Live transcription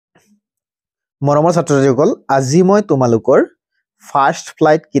মৰমৰ ছাত্ৰ-ছাত্ৰীসকল আজি মই তোমালোকৰ ফাৰ্ষ্ট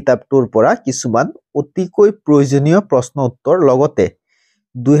ফ্লাইট কিতাপটোৰ পৰা কিছুমান অতিকৈ প্ৰয়োজনীয় প্ৰশ্ন উত্তৰ লগতে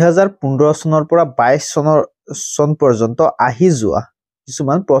 2015 চনৰ পৰা 22 চন পৰ্যন্ত আহি যোৱা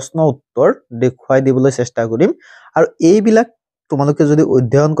কিছুমান প্ৰশ্ন উত্তৰ দেখুৱাই দিবলৈ চেষ্টা কৰিম আৰু এইবিলাক তোমালোকে যদি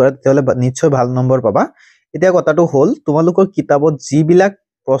অধ্যয়ন কৰা তেতিয়াহলে নিশ্চয় ভাল নম্বৰ পাবা। এতিয়া কথাটো হ'ল তোমালোকৰ কিতাপত যিবিলাক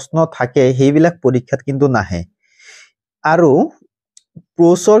প্ৰশ্ন থাকে সেইবিলাক পৰীক্ষাত কিন্তু নাহে আৰু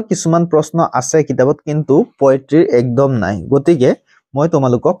প্ৰছৰ কিছুমান প্ৰশ্ন আছে কিতাপত কিন্তু পোয়েট্ৰিৰ একদম নাই। গতিকে মই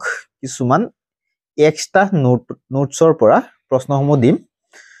তোমালোকক কিছুমান এক্সট্ৰা নোটছৰ পৰা প্ৰশ্নসমূহ দিম।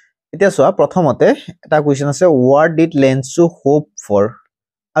 এতিয়া চোৱা প্ৰথমতে এটা কোৱেশ্চন আছে হোৱাট ডিড লেঞ্চু হোপ ফৰ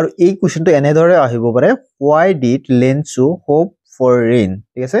আৰু এই কোৱেশ্চনটো এনেদৰে আহিব পাৰে হোৱাই ডিড লেঞ্চু হোপ ফৰ ৰেইন।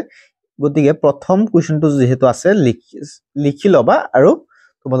 ঠিক আছে, গতিকে প্ৰথম কোৱেশ্চনটো যেহেতু আছে লিখি লবা আৰু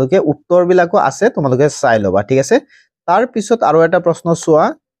তোমালোকে উত্তৰবিলাকো আছে তোমালোকে চাই লবা। ঠিক আছে, তাৰ পিছত আৰু এটা প্ৰশ্ন চোৱা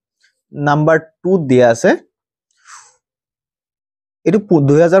নাম্বাৰ 2 দিয়া আছে, এটো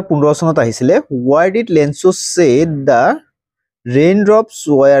 2015 চনত আহিছিলে why did Lensu say the raindrops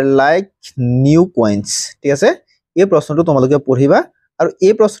were like new coins। ঠিক আছে, এই প্ৰশ্নটো তোমালোকে পঢ়িবা আৰু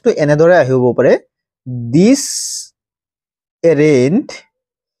এই প্ৰশ্নটো এনেদৰে আহিব পাৰে this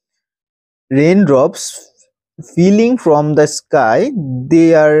raindrops falling from the sky they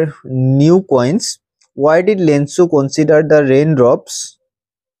are new coins why did Lensu consider the raindrops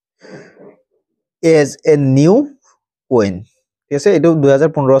as a new coin। ঠিক আছে, এটো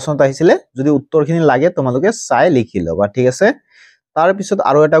 2015 চনত আহিছিলে। যদি উত্তৰখিনি লাগে তোমালোকে চাই লিখি লবা। ঠিক আছে, তাৰ পিছত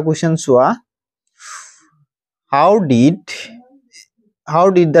আৰু এটা কোৱেশ্চন চোৱা how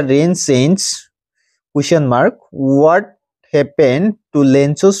did the rain change question mark what happened to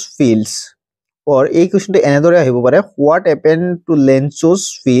Lensu's fields or এই কোৱেশ্চনটো এনেদৰে আহিব পাৰে what happened to Lensu's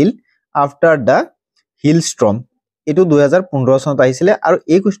field after the hailstorm। এটো 2015 চনত আহিছিলে আৰু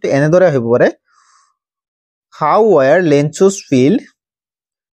এই কোৱেশ্চনটো এনেদৰে আহিব পাৰে how were Lensu's field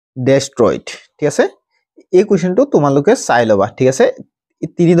destroyed। ঠিক আছে, এই কোৱেশ্চনটো তোমালোকে চাই লবা। ঠিক আছে, এই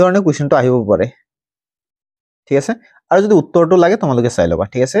তিনি ধৰণৰ কোৱেশ্চনটো আহিব পাৰে। ঠিক আছে, আৰু যদি উত্তৰটো লাগে তোমালোকে চাই লবা।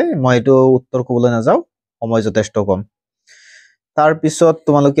 ঠিক আছে, মই এটো উত্তৰ ক'বলৈ নাযাও, সময় যথেষ্ট কম। তাৰ পিছত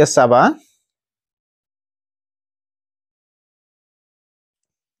তোমালোকে চাবা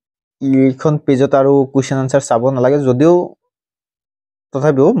এইখন পেজত আৰু কোৱেশ্চন আনসাৰ চাব নালাগে, যদিও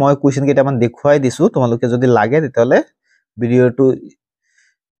তথাপিও মই কোৱেশ্চন কেইটামান দেখুৱাই দিছো, তোমালোকে যদি লাগে তেতিয়াহলে ভিডিঅটো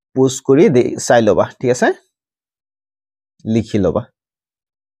পোষ্ট কৰি চাই লবা। ঠিক আছে, লিখি লবা।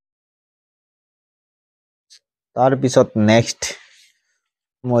 তাৰ পিছত নেক্সট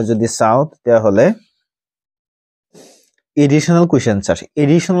মই যদি চাও তেতিয়াহলে এডিশনাল কোৱেশ্চন আনসাৰ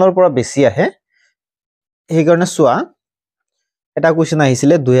এডিশনালৰ পৰা বেছি আহে, সেই কাৰণে চোৱা এটা কোৱেশ্চন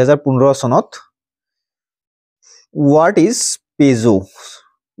আহিছিলে 2015 চনত what is peso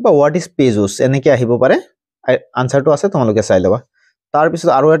বা what is pesos এনেকৈ আহিব পাৰে। আনসাৰটো আছে তোমালোকে চাই লবা। তাৰ পিছত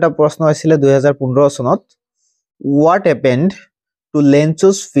আৰু এটা প্ৰশ্ন আহিছিলে 2015 চনত what happened to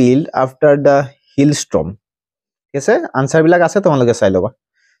Lensu's field after the hailstorm। ঠিক আছে, আনসাৰ বিলাক আছে তোমালোকে চাই লবা।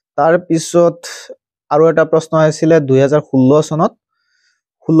 তাৰ পিছত আৰু এটা প্ৰশ্ন আহিছিলে 2016 চনত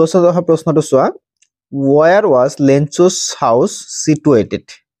 16 চনত অহা প্ৰশ্নটো চোৱা where was Lensu's house situated।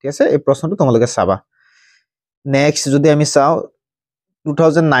 ঠিক আছে, এই প্ৰশ্নটো তোমালোকে চাবা। নেক্সট যদি আমি চাও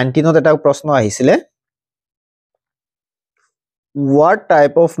 2019ত এটা প্ৰশ্ন আহিছিলে what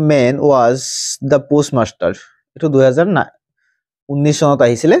type of man was the postmaster। এটো 2019 চনত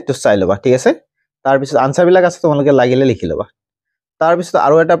আহিছিলে, তো চাই লবা। ঠিক আছে, তাৰ পিছত আনসাৰ বিলাক আছে তোমালোকে লাগিলে লিখি লবা। তাৰ পিছত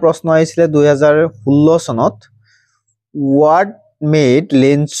আৰু এটা প্ৰশ্ন আহিছিলে 2016 চনত what made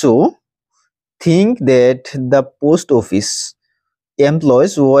Lensu think that the post office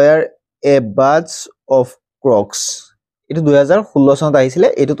employees were a batch of crooks। এটো 2016 চনত আহিছিলে,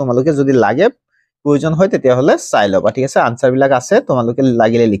 এটো তোমালোকে যদি লাগে প্ৰয়োজন হয় তেতিয়াহলে চাই লবা। ঠিক আছে, আনসাৰ বিলাক আছে তোমালোকে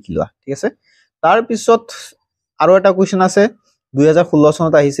লাগিলে লিখি লোৱা। ঠিক আছে, তাৰ পিছত আৰু এটা কোৱেশ্চন আছে 2016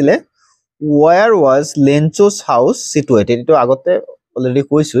 চনত আহিছিলে where was Lensu's house situated। এটো আগতে অলৰেডি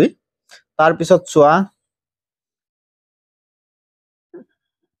কৈছোই। তাৰ পিছত চোৱা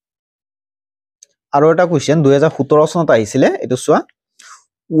আৰু এটা কোৱেশ্চন 2017 চনত আহিছিলে, এটো চোৱা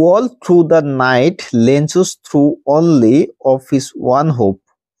all through the night Lensu's through only of his one hope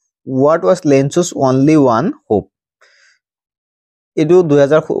what was Lensu's only one hope। এটো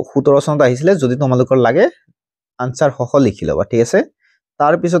 2017 চনত আহিছিলে, যদি তোমালোকৰ লাগে আনসাৰ সহ লিখি লবা। ঠিক আছে,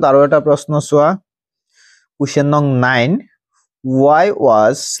 তাৰ পিছত আৰু এটা প্ৰশ্ন চোৱা কোৱেশ্চন নং 9 why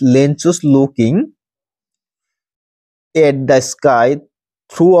was Lensu's looking at the sky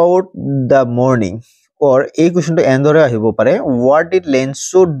throughout the morning or এই কোৱেশ্চনটো এনেদৰে আহিব পাৰে what did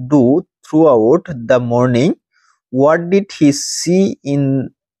Lensu do throughout the morning what did he see in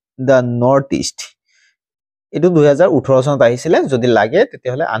the northeast. এটো 2018 চনত আহিছিলে যদি লাগে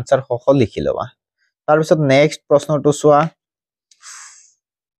তেতিয়াহলে আনসার সহ লিখি লবা তাৰ পিছত নেক্সট প্ৰশ্নটো চোৱা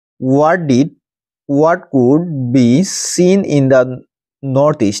what could be seen in the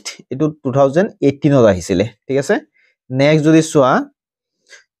northeast এটো 2018 ত আহিছিলে ঠিক আছে নেক্সট যদি চোৱা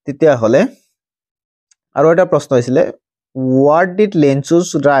তেতিয়াহলে আৰু এটা প্ৰশ্ন আহিছিলে what did Lensus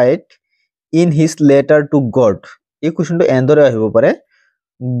write in his letter to God এই কোৱেশ্চনটো এন্দৰে আহিব পাৰে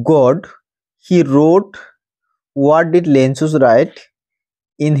God he wrote what did Lensus write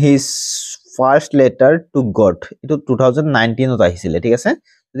in his first letter to God এটো 2019 ত আহিছিলে ঠিক আছে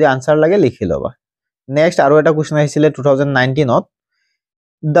যদি আনসার লাগে লিখি লবা নেক্সট আৰু এটা কোৱেশ্চন আহিছিলে 2019 ত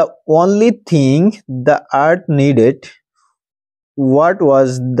the only thing the earth needed what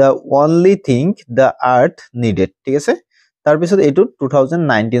was the only thing the earth needed ঠিক আছে তাৰ পিছত এটো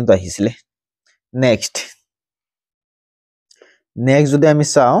 2019 ত আহিছিলে নেক্সট যদি আমি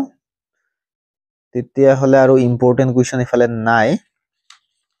চাও তেতিয়া হলে আৰু ইম্পৰ্টেন্ট কোৱেশ্চন ইফালে নাই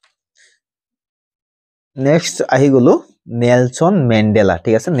নেক্সট আহি গলো নেলসন মেন্ডেলা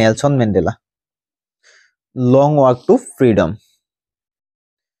ঠিক আছে নেলসন মেন্ডেলা লং ওয়াক টু ফ্রিডম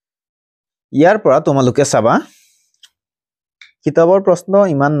ইয়াৰ পৰা তোমালোকে চাবা কিতাবৰ প্ৰশ্ন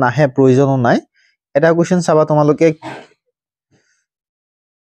ইমান নাহে প্ৰয়োজনো নাই এটা কোৱেশ্চন চাবা তোমালোকে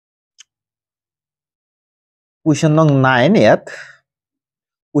কোৱেশ্চন নং 9 ইয়াত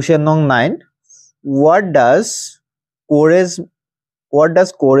কোৱেশ্চন নং 9 what does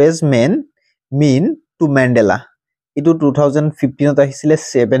courage mean to Mandela এটো 2015 ত আহিছিলে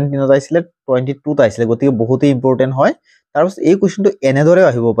 17 ত আহিছিলে 22 ত আহিছিলে গতিকে বহুত ইম্পৰ্টেন্ট হয় তাৰপিছত এই কোৱেশ্চনটো এনেদৰে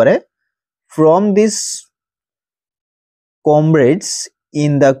আহিব পাৰে from this comrades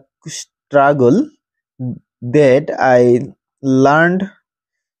in the struggle that I learned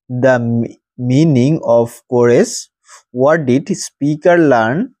the meaning of courage what did speaker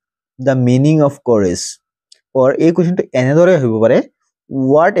learn the meaning of courage or এই কোৱেশ্চনটো এনেদৰে আহিব পাৰে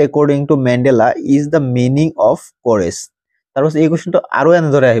what according to Mandela is the meaning of courage তাৰপিছত এই কোৱেশ্চনটো আৰু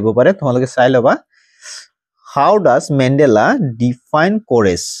এনেদৰে আহিব পাৰে তোমালোকে চাই লবা how does Mandela define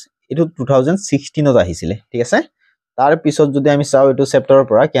courage এটো 2016 ত আহিছিলে ঠিক আছে তাৰ পিছত যদি আমি চাও এটো চেপ্টাৰৰ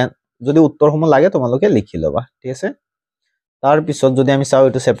পৰা যদি উত্তৰসমূহ লাগে তোমালোকে লিখি লবা ঠিক আছে তাৰ পিছত যদি আমি চাও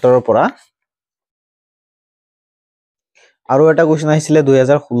এটো চেপ্টাৰৰ পৰা আৰু এটা কোৱেশ্চন আহিছিলে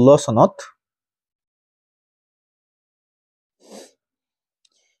 2016 চনত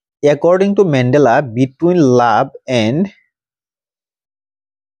according to Mandela between love and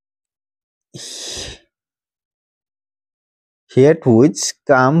hate which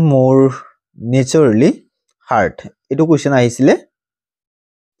come more naturally hurt এটো কোৱেশ্চন আহিছিলে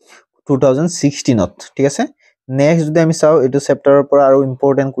 2016 ত ঠিক আছে নেক্সট যদি আমি চাও এটো চেপ্টাৰৰ পৰা আৰু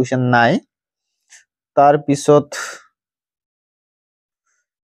ইম্পৰ্টেন্ট কোৱেশ্চন নাই তাৰ পিছত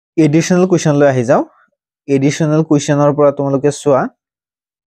এডিশনাল কোৱেশ্চন লৈ আহি যাও এডিশনাল কোৱেশ্চনৰ পৰা তোমালোকে চোৱা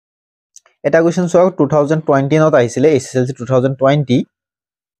এটা কোৱেশ্চন চোৱা 2020 ত আহিছিলে HSLC 2020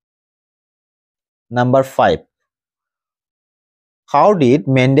 number 5 how did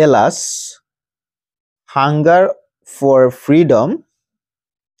Mandela's hunger for freedom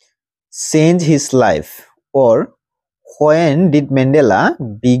change his life or when did Mandela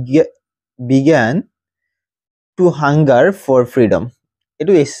began to hunger for freedom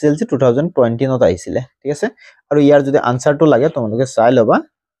এটো HSLC 2020 নত আহিছিলে ঠিক আছে আৰু ইয়াৰ যদি আনসাৰটো লাগে তোমালোকে চাই লবা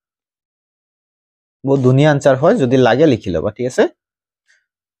বহুত ধুনিয়া আনসাৰ হয় যদি লাগে লিখি লবা ঠিক আছে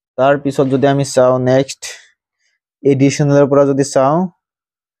তাৰ পিছত যদি আমি চাও নেক্সট এডিশনালৰ পৰা যদি চাও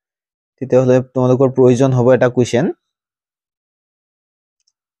তেতিয়াহলে তোমালোকৰ প্ৰয়োজন হ'ব এটা কোৱেশ্চন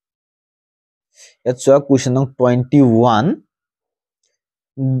এটা কোৱেশ্চন নং 21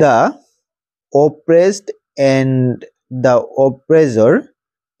 the oppressed and the oppressor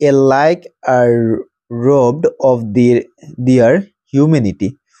alike are robbed of their humanity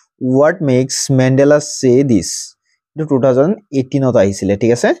what makes Mandela say this 2018 ত আহিছিলে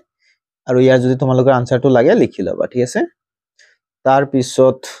ঠিক আছে আৰু ইয়াৰ যদি তোমালোকৰ আনসাৰটো লাগে লিখি লবা ঠিক আছে তাৰ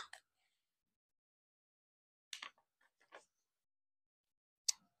পিছত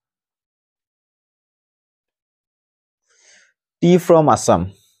T from Assam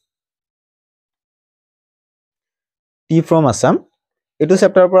এটো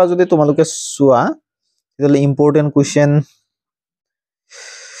চেপ্টাৰৰ পৰা যদি তোমালোকে চোৱা তেতিয়ালে ইম্পৰ্টেন্ট কোৱেশ্চন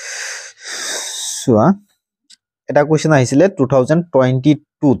চোৱা এটা কোৱেশ্চন আহিছিলে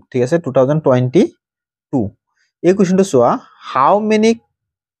 2022 ঠিক আছে 2022 এই কোৱেশ্চনটো চোৱা how many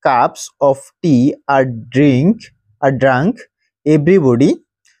cups of tea are drunk everybody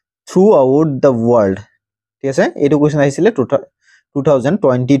throughout the world ঠিক আছে এটো কোৱেশ্চন আহিছিলে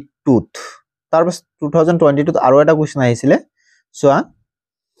 2022 তাৰপিছত 2022 আৰু এটা কোৱেশ্চন আহিছিলে চোৱা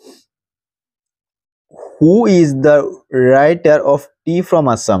Who is the writer of Tea from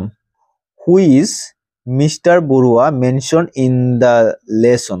Assam? Who is Mr. Burua mentioned in the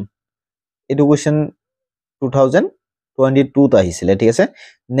lesson? Etu question 2022 ত আহিছিলে ঠিক আছে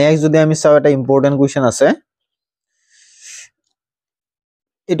নেক্সট যদি আমি চাও এটা ইম্পৰ্টেন্ট কোৱেশ্চন আছে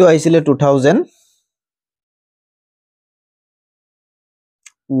এটো আহিছিলে 2000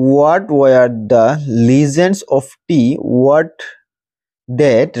 What were the legends of tea what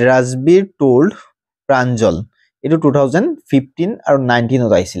that Rasbir told Pranjal এটো 2015 আৰু 19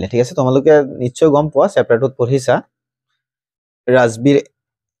 ত আহিছিলে ঠিক আছে তোমালোকে নিশ্চয় গম পোৱা চেপ্টাৰটোত পঢ়িছা ৰাজবীৰ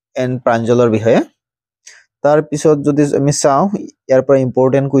এণ্ড প্ৰাঞ্জলৰ বিষয়ে তাৰ পিছত যদি আমি চাও ইয়াৰ পৰা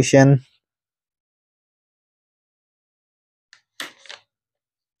ইম্পৰ্টেন্ট কোৱেশ্চন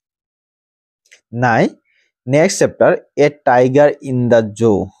নাই next chapter A tiger in the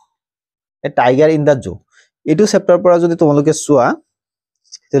Joe A tiger in the জো এটো চেপ্টাৰ পৰা যদি তোমালোকে চোৱা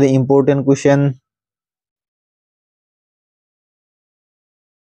তেলে ইম্পৰ্টেন্ট কোৱেশ্চন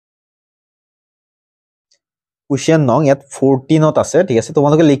কোৱেশ্চন নং ইয়াত 14 ত আছে ঠিক আছে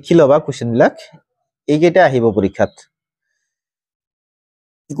তোমালোকে লিখি লবা কোৱেশ্চন বিলাক এইকেইটা আহিব পৰীক্ষাত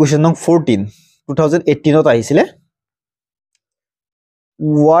কোৱেশ্চন নং 14 2018 ত আহিছিলে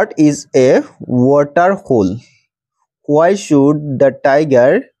What is a water hole? Why should the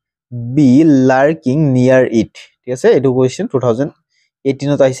tiger be lurking near it? ঠিক আছে এটো কোৱেশ্চন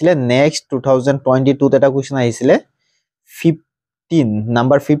 2018 ত আহিছিলে নেক্সট 2022 ত এটা কোৱেশ্চন আহিছিলে 15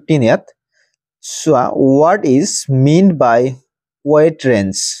 নাম্বাৰ 15 ইয়াত So, what is meant by wet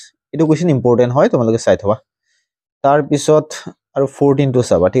range? এটো কোৱেশ্চন ইম্পৰ্টেন্ট হয় তোমালোকে চাই থবা তাৰ পিছত আৰু 14 টো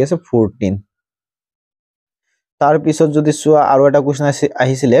চাবা ঠিক আছে 14 তাৰ পিছত যদি চোৱা আৰু এটা কোৱেশ্চন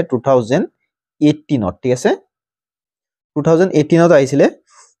আহিছিলে 2018 ত ঠিক আছে 2018 ত আহিছিলে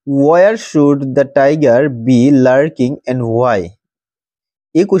where should the tiger be lurking and why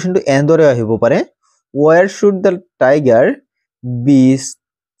এই কোৱেশ্চনটো এন্দৰে আহিব পাৰে where should the tiger be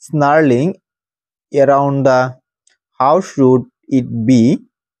snarling around the how should it be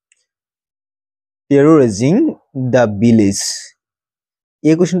terrorizing the village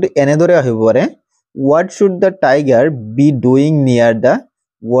এই কোৱেশ্চনটো এনেদৰে আহিব পাৰে what should the tiger be doing near the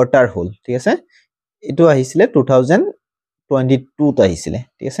water hole ঠিক আছে এটো আহিছিলে 2022 ত আহিছিলে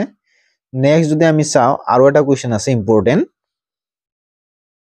ঠিক আছে নেক্সট যদি আমি চাও আৰু এটা কোৱেশ্চন আছে ইম্পৰ্টেন্ট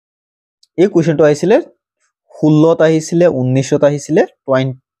এই কোৱেশ্চনটো আহিছিলে 16 ত আহিছিলে 19 ত আহিছিলে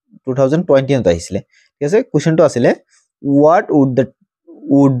 2020 ত আহিছিলে ঠিক আছে কোৱেশ্চনটো আছিলে what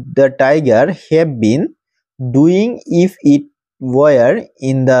would the tiger have been doing if it were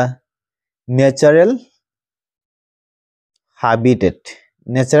in the natural habitat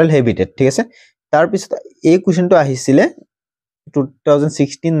ঠিক আছে তাৰ পিছত এই কোৱেশ্চনটো আহিছিলে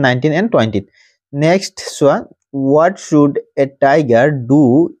 2016 19 and 20 next soa what should a tiger do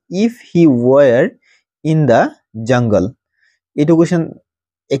if he were in the jungle এটো কোৱেশ্চন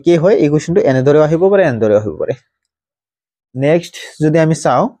একে হয় এই কোৱেশ্চনটো এনেদৰে আহিব পাৰে এনেদৰে আহিব পাৰে নেক্সট যদি আমি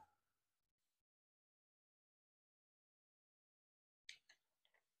চাও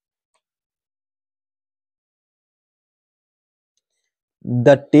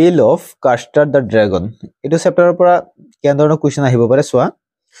The Tale of Castor the Dragon এটো চেপ্টাৰৰ পৰা কেনেধৰণৰ কোৱেশ্চন আহিব পাৰে চোৱা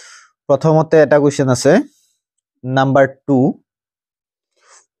প্ৰথমতে এটা কোৱেশ্চন আছে number 2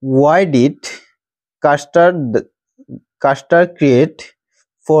 Why did Castor create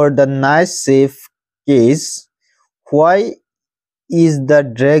for the nice safe case why is the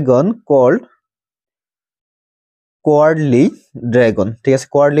dragon called cowardly dragon ঠিক আছে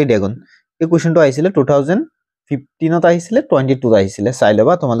cowardly dragon এই কোৱেশ্চনটো আহিছিলে 2015 ত আহিছিলে 22 ত আহিছিলে চাই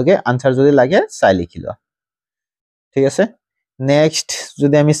লবা তোমালোকে আনসার যদি লাগে চাই লিখি লোৱা ঠিক আছে নেক্সট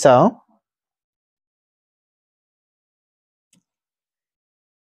যদি আমি চাও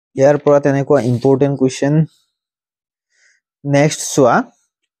ইয়াৰ পৰা তেনেকুৱা ইম্পৰ্টেন্ট কোৱেশ্চন নেক্সট চোৱা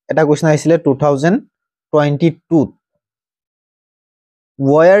এটা কোৱেশ্চন আহিছিলে 2022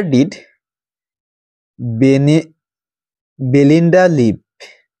 where did Belinda live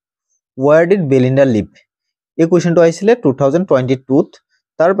where did Belinda live এই কোৱেশ্চনটো আহিছিলে 2022 ত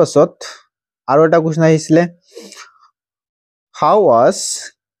তাৰ পাছত আৰু এটা কোৱেশ্চন আহিছিলে how was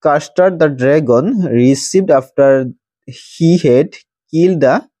Castor the dragon received after he had killed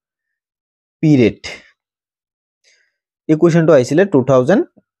the pirate এই কোৱেশ্চনটো আহিছিলে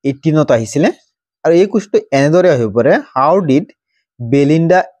 2018 ত আহিছিলে আৰু এই কোৱেশ্চনটো এনেদৰে আহিব পাৰে how did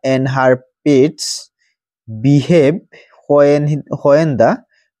Belinda and her pets behave when the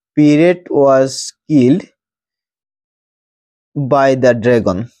pirate was killed by the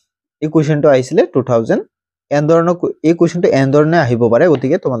dragon এই কোৱেশ্চনটো আহিছিলে 2000 এন্দৰণ এই কোৱেশ্চনটো এন্দৰনে আহিব পাৰে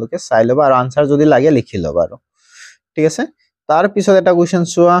গতিকে তোমালোকে চাই লবা আৰু আনসাৰ যদি লাগে লিখি লবা আৰু ঠিক আছে তাৰ পিছত এটা কোৱেশ্চন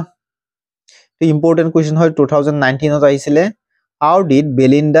চোৱা তো ইম্পৰ্টেণ্ট কুৱেশ্যন হয় 2019ত আহিছিলে how did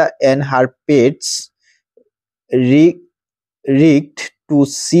Belinda and her pets react to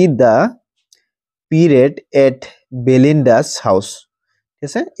see the parrot at Belinda's house ঠিক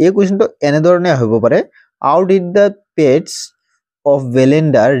আছে এই কুৱেশ্যনটো এনেধৰণে হ'ব পাৰে how did the pets of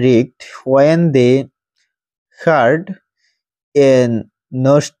Belinda react when they heard a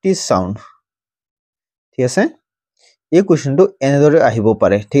nasty sound ঠিক আছে এই কুৱেশ্যনটো এনেদৰে আহিব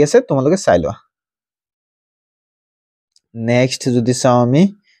পাৰে ঠিক আছে তোমালোকে চাই লোৱা নেক্সট যদি চাও আমি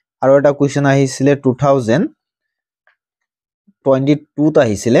আৰু এটা কুৱেশ্যন আহিছিলে 2022 ত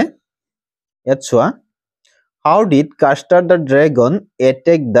আহিছিলে ইয়াত চোৱা how did Castor the dragon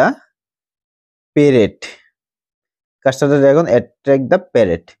attack the parrot Castor the dragon attack the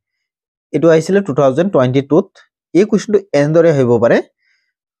parrot এটো আহিছিলে 2022 ত এই কুৱেশ্যনটো এনেদৰে হ'ব পাৰে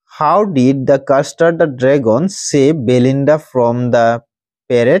how did the Castor the dragon save Belinda from the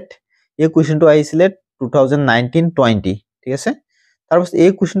parrot এই কুৱেশ্যনটো আহিছিলে 2019-20 ঠিক আছে তাৰপিছত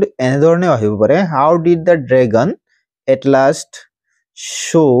এই কুৱেশ্যনটো এনেধৰণে আহিব পাৰে how did the dragon at last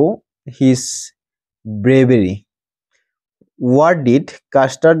show his bravery what did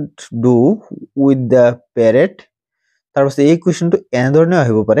Castor do with the parrot তাৰপিছত এই কুৱেশ্যনটো এনেধৰণে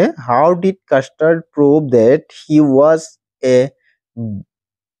আহিব পাৰে how did Castor prove that he was a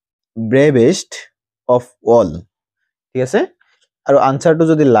bravest of all ঠিক আছে আৰু আনসাৰটো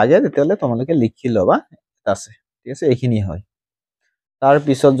যদি লাগে তেতিয়ালে তোমালোকে লিখি লবা আছে ঠিক আছে এইখিনি হয় তাৰ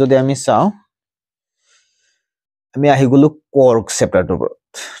পিছত যদি আমি চাও আমি আহি গলো কৰ্ক চেপ্টাৰটোৰ ওপৰত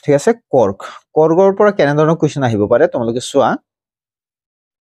ঠিক আছে কৰ্কৰ পৰা কেনে ধৰণৰ কোৱেশ্চন আহিব পাৰে তোমালোকে চোৱা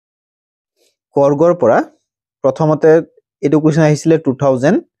কৰ্কৰ পৰা প্ৰথমতে এটো কোৱেশ্চন আহিছিলে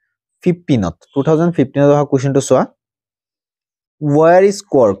 2015 ত অহা কোৱেশ্চনটো চোৱা where is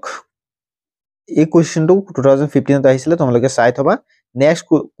Cork এই কোৱেশ্চনটো 2015 ত আহিছিলে তোমালোকে চাই থবা নেক্সট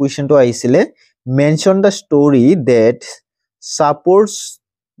কোৱেশ্চনটো আহিছিলে mention the story that supports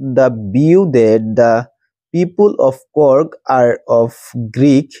the view that the people of Cork are of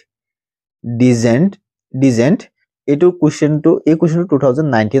Greek descent এটো কোৱেশ্চনটো এই কোৱেশ্চনটো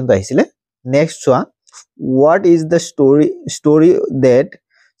 2019 ত আহিছিলে নেক্সট চোৱা what is the story that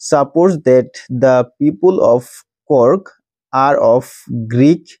supports that the people of Cork are of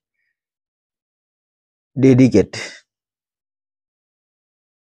Greek dedicate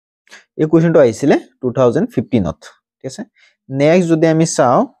এই কোৱেশ্চনটো আহিছিলে 2015 ত ঠিক আছে next যদি আমি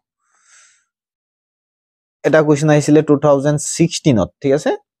চাও এটা কোৱেশ্চন আহিছিলে 2016 ত ঠিক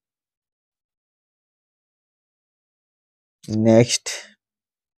আছে নেক্সট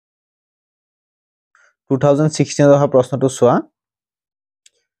 2016 ত অহা প্ৰশ্নটো চোৱা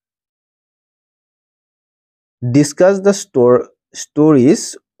discuss the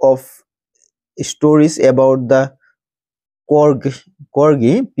stories about the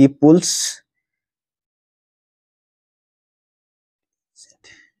Corgi people's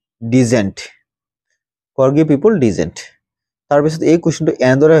descent Corgi people descent তাৰ পিছত এই কোৱেশ্চনটো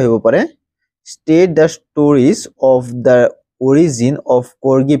এনেদৰে হ'ব পাৰে state the stories of the origin of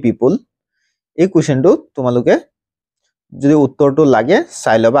Corgi people এই কোৱেশ্চনটো তোমালোকে যদি উত্তৰটো লাগে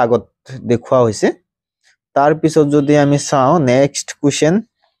চাই লবা আগত দেখুৱা হৈছে তাৰ পিছত যদি আমি চাও নেক্সট কোৱেশ্চন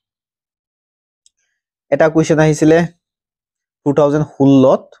এটা কোৱেশ্চন আহিছিলে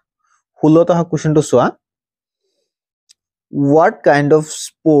 2016 ত অহা কোৱেশ্চনটো চোৱা what kind of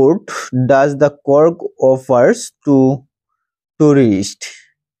sport does the Cork offers to tourists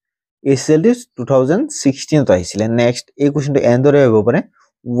HSLC 2016 ত আহিছিলে নেক্সট এই কোৱেশ্চনটো এনেদৰে হ'ব পাৰে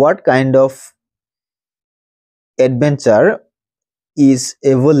what kind of adventure is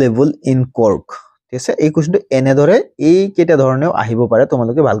available in Cork ঠিক আছে এই কোৱেশ্চনটো এনেদৰে এই কেটা ধৰণেও আহিব পাৰে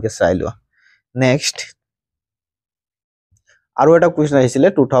তোমালোকে ভালকে চাই লোৱা নেক্সট আৰু এটা কোৱেশ্চন আহিছিলে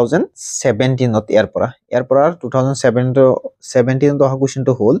 2017 ত ইয়াৰ পৰা 2017 ত অহা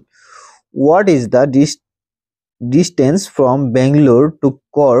কোৱেশ্চনটো হ'ল what is the distance from Bangalore to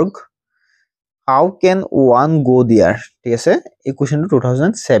Cork how can one go there ঠিক আছে এই কোৱেশ্চনটো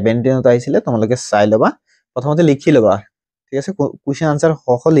 2017 ত আহিছিলে তোমালোকে চাই লবা প্ৰথমতে লিখি লবা ঠিক আছে কোৱেশ্চন আনসাৰ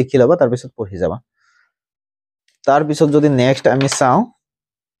সহ লিখি লবা তাৰ পিছত পঢ়ি যাবা তাৰ পিছত যদি নেক্সট আমি চাও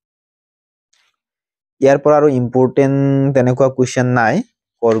ইয়াৰ পৰা আৰু ইম্পৰ্টেন্ট তেনেকুৱা কোৱেশ্চন নাই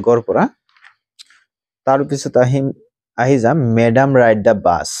কৰ্গৰ পৰা তাৰ পিছত আহি যাম ম্যাডাম ৰাইড দা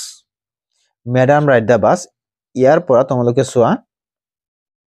বাস ইয়াৰ পৰা তোমালোকে চোৱা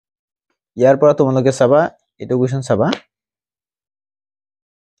ইয়াৰ পৰা তোমালোকে চাবা এটো কোৱেশ্চন চাবা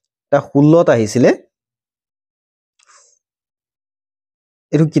তা 16 ত আহিছিলে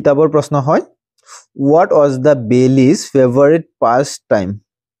এটো কিতাবৰ প্ৰশ্ন হয় what was the Bailey's favorite pastime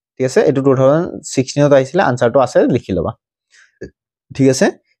ঠিক আছে এটো 2016 ত আহিছিলে আনসাৰটো আছে লিখি লবা ঠিক আছে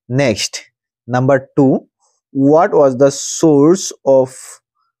next Number 2, what was the source of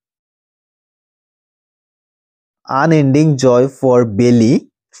unending joy for Bailey?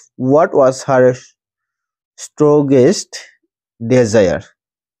 What was her strongest desire?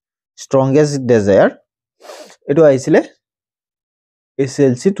 Strongest desire এটো আহিছিলে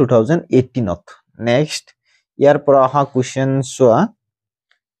HSLC 2018 ত নেক্সট ইয়াৰ পৰা অহা কোৱেশ্চন চোৱা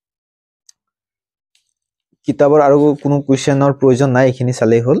কিতাবৰ আৰু কোনো কোৱেশ্চনৰ প্ৰয়োজন নাই এখিনি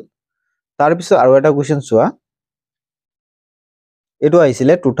চালেই হ'ল তাৰ পিছত আৰু এটা কোৱেশ্চন চোৱা এটো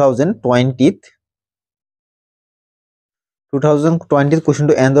আহিছিলে 2020 ত 2020 ত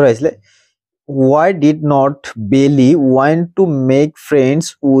কোৱেশ্চনটো এন্ডৰ আহিছিলে why did not Bailey want to make friends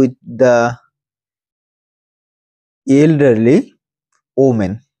with the elderly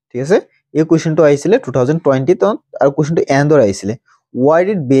woman ঠিক আছে এই কোৱেশ্চনটো আহিছিলে 2020 ত আৰু কোৱেশ্চনটো এন্ডৰ আহিছিলে why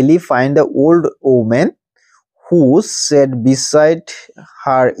did Bailey find the old woman who sat beside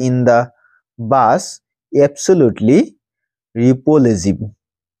her in the bus absolutely repulsive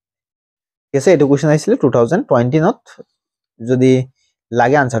ঠিক আছে এটো কোৱেশ্চন আহিছিলে 2020 ত যদি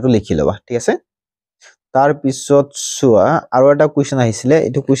লাগে আনসাৰটো লিখি লবা ঠিক আছে তাৰ পিছত চোৱা আৰু এটা কোৱেশ্চন আহিছিলে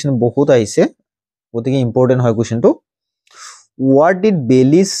এটো কোৱেশ্চন বহুত আহিছে গতিকে ইম্পৰ্টেন্ট হয় কোৱেশ্চনটো what did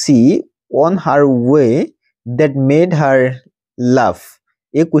Bailey see on her way that made her laugh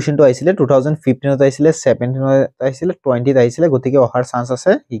এই কোৱেশ্চনটো আহিছিলে 2015 ত আহিছিলে 17 ত আহিছিলে 20 ত আহিছিলে গতিকে অহাৰ চান্স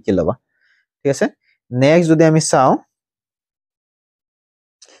আছে লিখি লবা ঠিক আছে নেক্সট যদি আমি চাও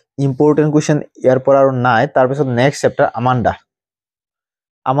ইম্পৰ্টেন্ট কোৱেশ্চন ইয়াৰ পৰা আৰু নাই তাৰ পিছত নেক্সট চেপ্টাৰ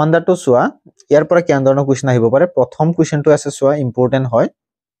আমান্ডা তো চোৱা ইয়াৰ পৰা কি ধৰণৰ কোৱেশ্চন আহিব পাৰে প্ৰথম কোৱেশ্চনটো আছে চোৱা ইম্পৰ্টেন্ট হয়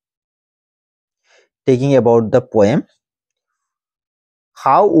taking about the poem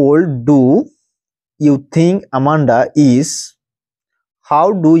how old do you think Amanda is how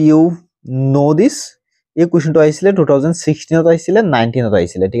do you know this এই কোৱেশ্চনটো আহিছিলে 2016 ত আহিছিলে 19 ত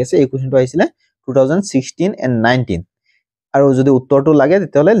আহিছিলে ঠিক আছে এই কোৱেশ্চনটো আহিছিলে 2016 and 19 আৰু যদি উত্তৰটো লাগে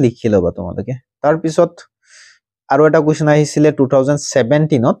তেতিয়ালে লিখি লবা তোমালোকে তাৰ পিছত আৰু এটা কোৱেশ্চন আহিছিলে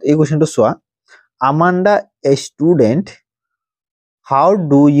 2017 ত এই কোৱেশ্চনটো চোৱা Amanda a student how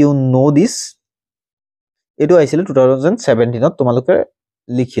do you know this এটো আহিছিলে 2017 ত তোমালোকে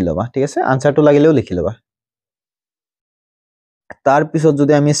লিখি লবা ঠিক আছে আনসাৰটো লাগিলেও লিখি লবা তাৰ পিছত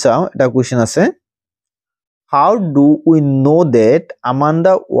যদি আমি চাও এটা কোৱেশ্চন আছে how do we know that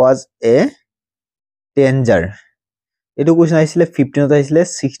Amanda was a danger এটো কোৱেশ্চন আহিছিলে 15 ত আহিছিলে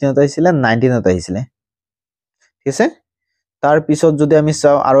 16 ত আহিছিলে 19 ত আহিছিলে ঠিক আছে তাৰ পিছত যদি আমি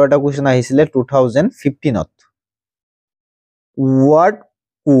চাও আৰু এটা কোৱেশ্চন আহিছিলে 2015 ত what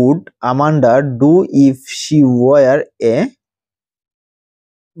could Amanda do if she were a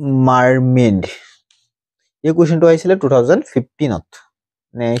mermaid এই কোৱেশ্চনটো আহিছিলে 2015 ত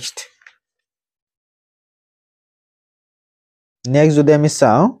নেক্সট যদি আমি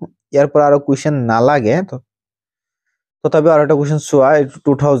চাও ইয়াৰ পৰা আৰু কোৱেশ্চন নালাগে তথাপি আৰু এটা কোৱেশ্চন চোৱা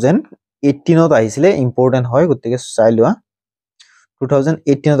 2018 ত আহিছিলে ইম্পৰ্টেন্ট হয় গতিকে চাই লোৱা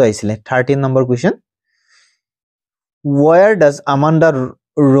 2018 ত আহিছিলে 13 number question where does Amanda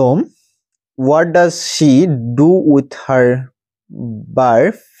roam what does she do with her bar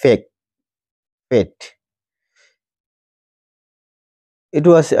pet এটো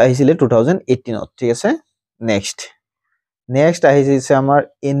আহিছিলে 2018 ত ঠিক আছে নেক্সট আহিছে আমাৰ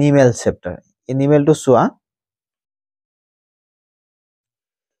এনিমেল চেপ্টাৰ এনিমেলটো চোৱা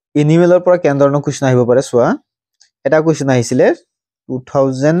এনিমেলৰ পৰা কেনেধৰণৰ কোৱেশ্চন আহিব পাৰে চোৱা এটা কোৱেশ্চন আহিছিলে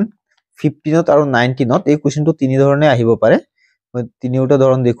 2015 ত আৰু 19 ত এই কোৱেশ্চনটো তিনি ধৰণে আহিব পাৰে মই তিনিওটা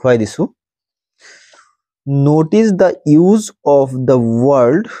ধৰণ দেখুৱাই দিছো notice the use of the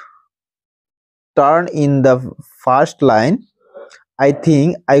word turn in the first line I think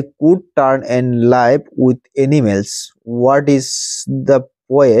I could turn and live with animals what is the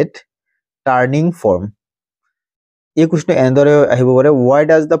poet turning form এই কোৱেশ্চনটো এন্দৰে আহিব পাৰে why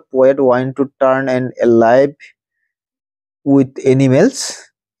does the poet want to turn and alive with animals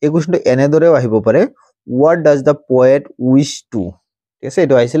এই কোৱেশ্চনটো এনেদৰেও আহিব পাৰে what does the poet wish to ঠিক আছে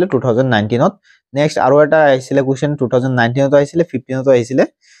এটো আহিছিলে 2019 ত নেক্সট আৰু এটা আহিছিলে কোৱেশ্চন 2019 ত আহিছিলে 15 ত আহিছিলে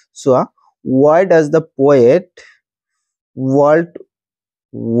সোৱা why does the poet Walt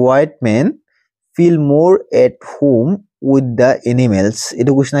Whitman feel more at home with the animals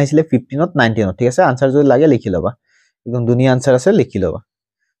এটো কোৱেশ্চন আহিছিলে 15 ত 19 ত ঠিক আছে আনসাৰ যদি লাগে লিখি লবা একদম দুনিয়া আনসাৰ আছে লিখি লবা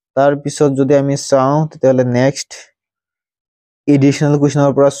তাৰ পিছত যদি আমি চাও তেতিয়ালে নেক্সট এডিশনাল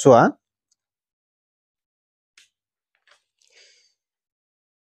কোৱেশ্চনৰ পৰা সোৱা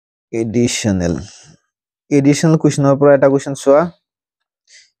এডিশনাল কোৱেশ্চনৰ পৰা এটা কোৱেশ্চন সোৱা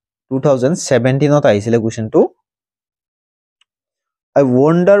 2017 ত আহিছিলে কোৱেশ্চনটো I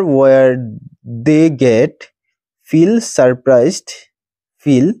wonder where they get feel surprised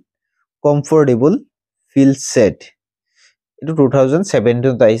feel comfortable feel set এটো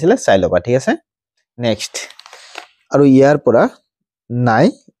 2017 আহিছিলে চাই লবা ঠিক আছে নেক্সট আৰু ইয়াৰ পৰা নাই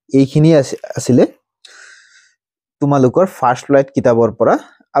এইখিনি আছিলে তোমালোকৰ ফাৰ্স্ট ফ্লাইট কিতাপৰ পৰা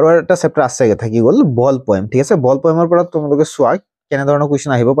আৰু এটা চেপ্টাৰ আছে থাকি গল বল পয়েম ঠিক আছে বল পয়েমৰ পৰা তোমালোকে চোৱা কেনে ধৰণৰ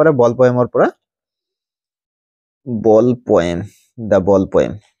কোৱেশ্চন আহিব পাৰে বল পয়েমৰ পৰা বল পয়েম দা বল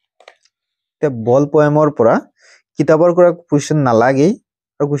পয়েম তে বল পয়েমৰ পৰা কিতাপৰ পৰা কোৱেশ্চন নালাগে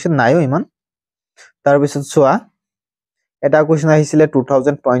আৰু কোৱেশ্চন নাইও ইমান তাৰ পিছত চোৱা এটা কোৱেশ্চন আহিছিলে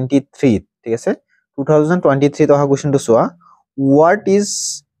 2023 ঠিক আছে 2023 অহা কোৱেশ্চনটো চোৱা what is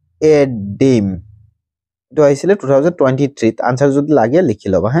a dame তো আহিছিলে 2023 আনসাৰ যদি লাগে লিখি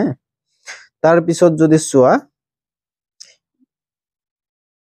লবা হ্যাঁ তাৰ পিছত যদি চোৱা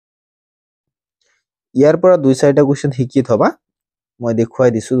ইয়াৰ পৰা দুই চাৰিটা কোৱেশ্চন শিকি থবা মই দেখুৱাই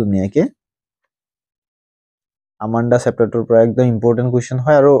দিছো দুনিয়াকে আমান্ডা চেপ্টাৰটোৰ পৰা একদম ইম্পৰ্টেন্ট কোৱেশ্চন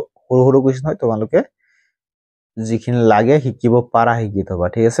হয় আৰু সৰু সৰু কোৱেশ্চন হয় তোমালোকে যিখিনি লাগে শিকিব পাৰা শিকি থবা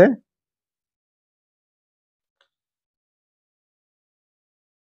ঠিক আছে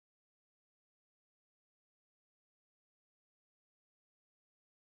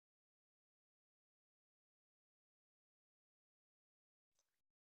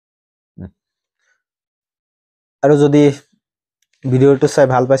আৰু যদি ভিডিওটো চাই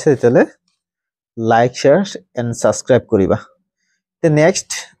ভাল পাইছে তেতিয়ালে লাইক শেয়াৰ এন্ড সাবস্ক্ৰাইব কৰিবা তে নেক্সট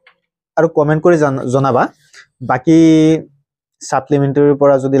আৰু কমেন্ট কৰি জনাবা বাকি সাপ্লিমেন্টাৰীৰ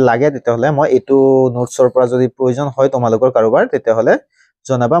পৰা যদি লাগে তেতিয়াহলে মই এটো নোটছৰ পৰা যদি প্ৰয়োজন হয় তোমালোকৰ কাৰোবাৰ তেতিয়াহলে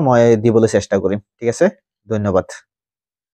জনাবা মই দিবলৈ চেষ্টা কৰিম ঠিক আছে ধন্যবাদ